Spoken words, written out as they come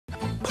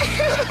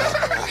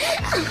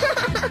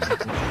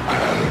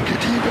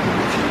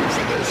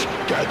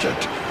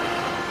Gadget.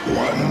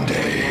 One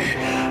day,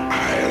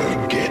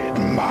 I'll get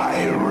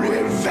my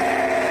revenge.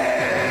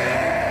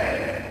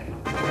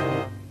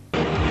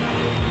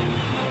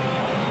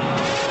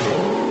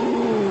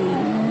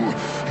 Oh,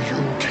 you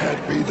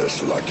can't be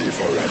this lucky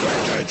forever,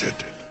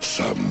 Gadget.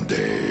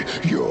 Someday,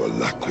 your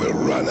luck will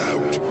run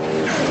out,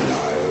 and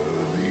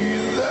I'll be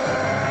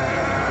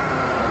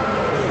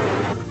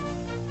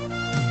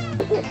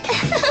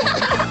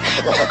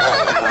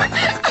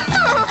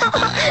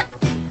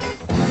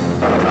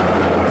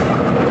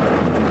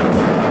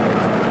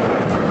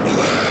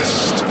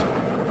Blast!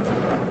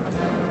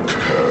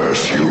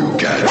 Curse you,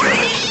 Gadget!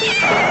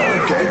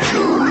 I'll get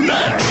you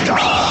next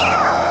time!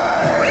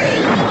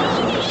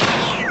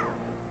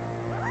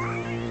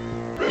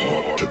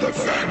 Report to the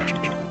fact.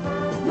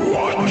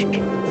 What?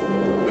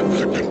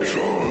 The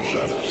controls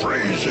are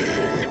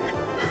freezing.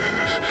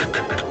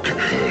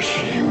 Curse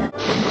you,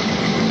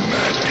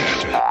 Mad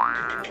Cat.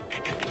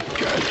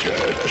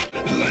 Gadget,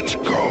 let's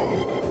go.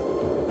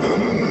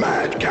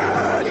 Mad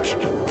Cat.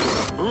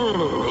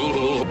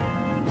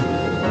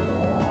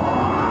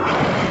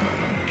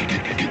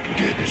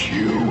 Get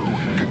you,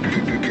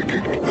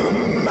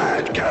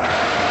 Mad Cat.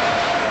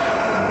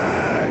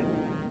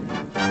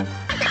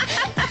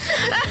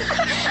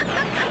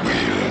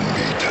 We'll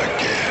meet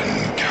again,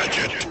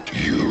 Gadget.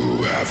 You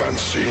haven't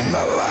seen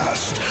the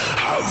last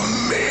of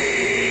me.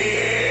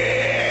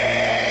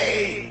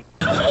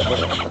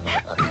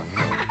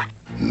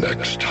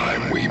 Next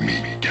time we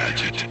meet,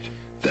 Gadget,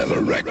 they'll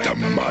erect a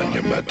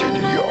monument in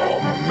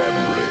your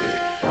memory.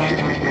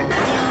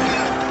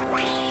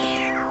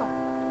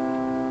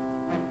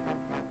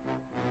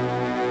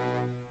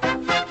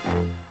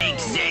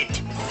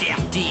 Exit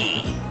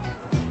 50.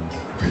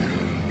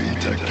 We'll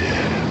meet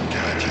again,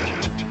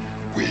 Gadget.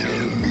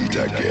 We'll meet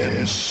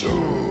again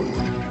soon.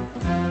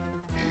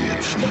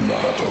 It's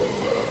not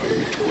over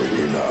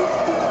between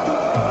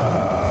us.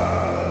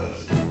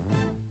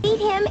 Meet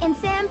him in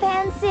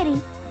Sampan City.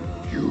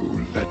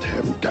 You let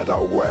him get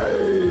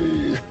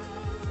away.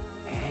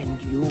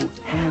 And you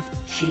have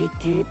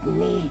cheated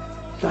me.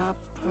 The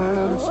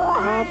pearls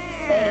are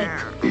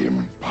fake.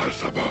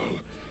 Impossible.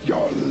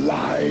 You're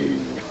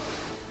lying.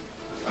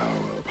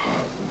 Our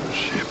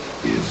partnership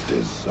is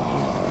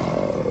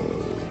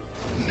dissolved.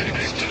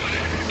 Next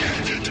time,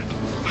 Gadget,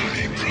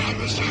 I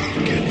promise I'll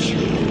get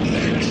you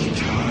next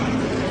time.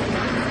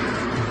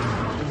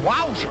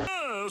 Wowzer!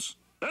 Yes,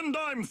 and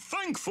I'm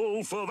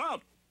thankful for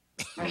that.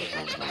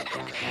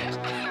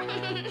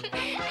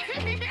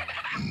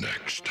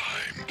 Next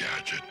time,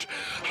 Gadget,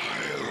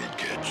 I'll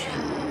get you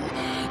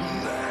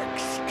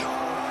next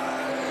time.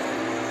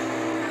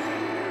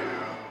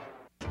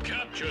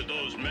 Capture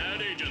those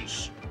mad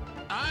agents.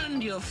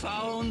 And you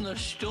found the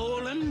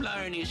stolen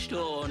Blarney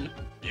Stone.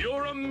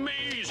 You're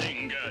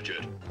amazing,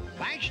 Gadget.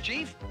 Thanks,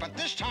 Chief, but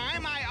this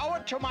time I owe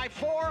it to my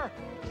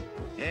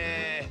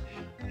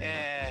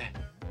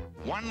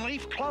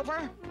one-leaf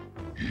clover?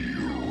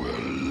 You were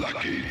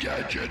lucky,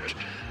 Gadget,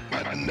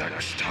 but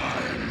next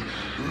time,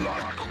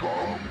 luck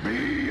won't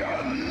be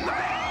enough.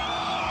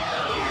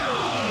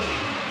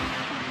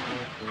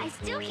 I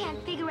still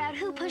can't figure out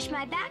who pushed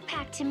my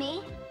backpack to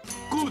me.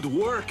 Good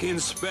work,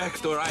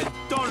 Inspector. I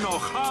don't know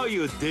how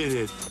you did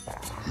it.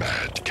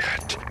 Mad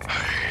Cat,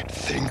 I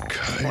think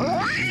I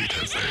need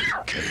a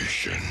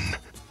vacation.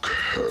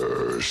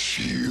 Curse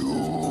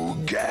you,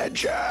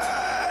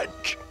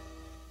 Gadget!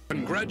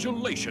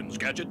 Congratulations,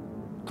 Gadget.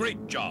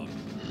 Great job.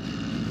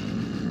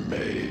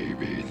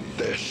 Maybe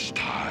this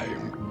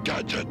time,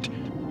 Gadget.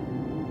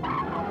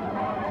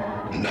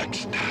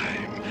 Next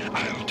time,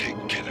 I'll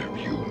take care of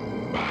you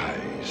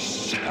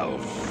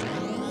myself.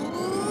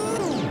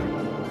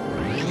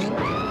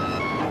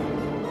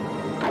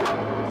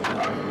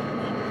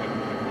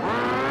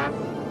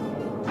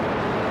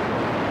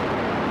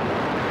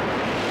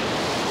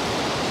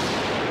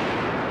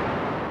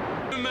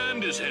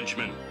 Command his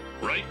henchmen,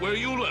 right where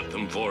you left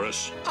them for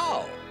us.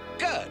 Oh,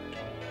 good.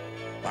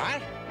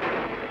 What?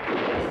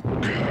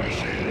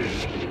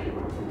 Curses.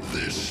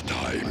 This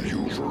time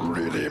you've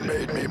really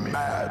made me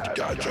mad,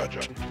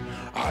 Gadget.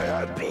 I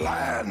had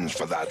plans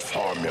for that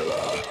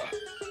formula.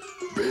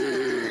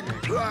 Big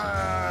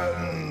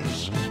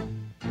plans.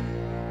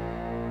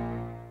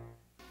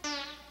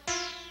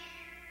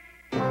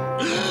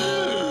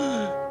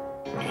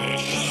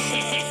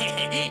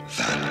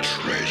 That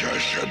treasure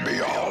should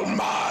be all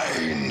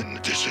mine.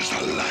 This is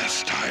the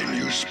last time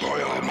you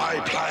spoil my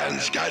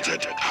plans,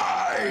 Gadget.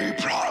 I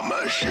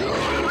promise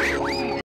you.